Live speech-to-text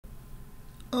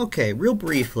Okay, real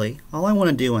briefly, all I want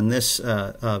to do in this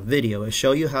video is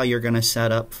show you how you're going to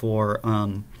set up for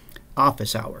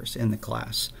office hours in the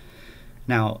class.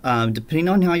 Now, depending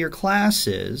on how your class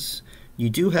is, you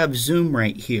do have Zoom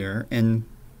right here, and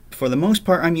for the most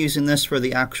part I'm using this for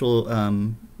the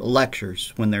actual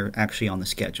lectures when they're actually on the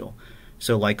schedule.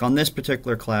 So like on this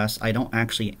particular class, I'm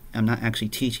not actually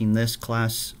teaching this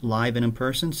class live and in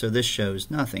person, so this shows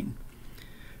nothing.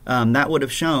 That would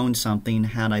have shown something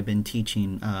had I been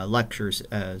teaching lectures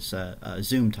as a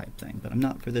Zoom type thing, but I'm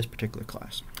not for this particular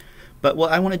class. But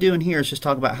what I want to do in here is just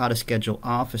talk about how to schedule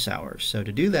office hours. So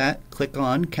to do that, click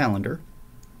on Calendar,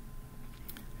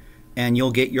 and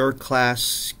you'll get your class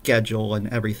schedule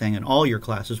and everything, and all your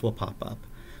classes will pop up.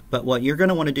 But what you're going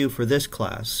to want to do for this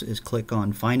class is click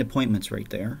on Find Appointments right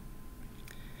there,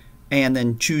 and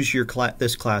then choose your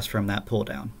this class from that pull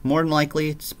down. More than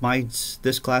likely,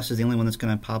 this class is the only one that's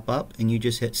going to pop up, and you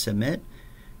just hit Submit,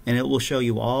 and it will show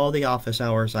you all the office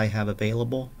hours I have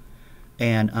available.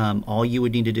 And all you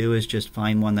would need to do is just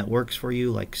find one that works for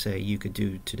you, like say you could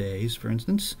do today's, for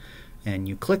instance, and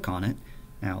you click on it.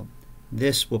 Now,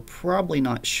 this will probably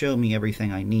not show me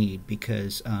everything I need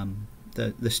because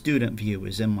the student view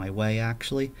is in my way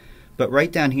actually. But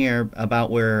right down here about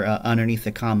where underneath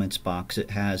the comments box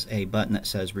it has a button that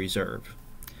says reserve,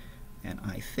 and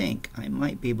I think I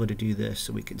might be able to do this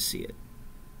so we can see it.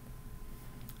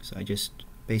 So I just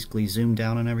basically zoom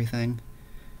down on everything,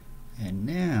 and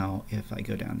now if I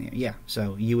go down there, yeah,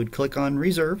 so you would click on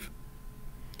reserve,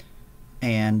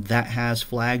 and that has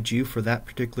flagged you for that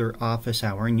particular office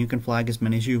hour, and you can flag as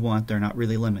many as you want, they're not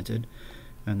really limited.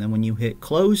 And then when you hit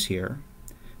close here,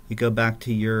 you go back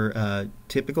to your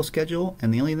typical schedule,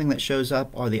 and the only thing that shows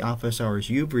up are the office hours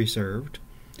you've reserved.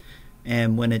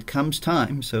 And when it comes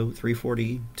time, so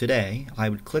 3:40 today, I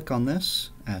would click on this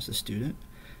as a student,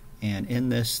 and in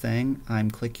this thing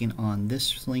I'm clicking on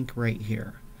this link right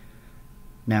here.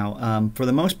 Now for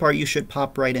the most part you should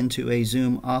pop right into a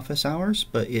Zoom office hours,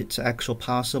 but it's actually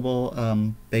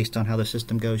possible based on how the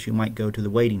system goes you might go to the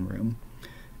waiting room.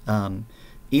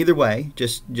 Either way,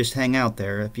 just hang out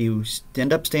there. If you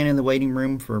end up staying in the waiting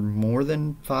room for more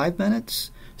than 5 minutes,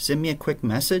 send me a quick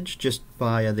message just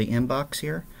via the inbox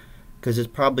here, because it's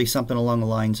probably something along the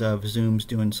lines of Zoom's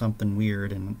doing something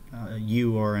weird and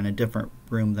you are in a different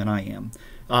room than I am.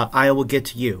 I will get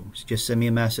to you. Just send me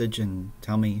a message and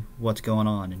tell me what's going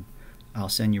on, and I'll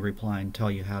send you a reply and tell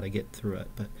you how to get through it.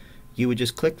 But you would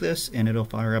just click this and it'll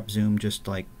fire up Zoom just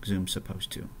like Zoom's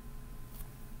supposed to.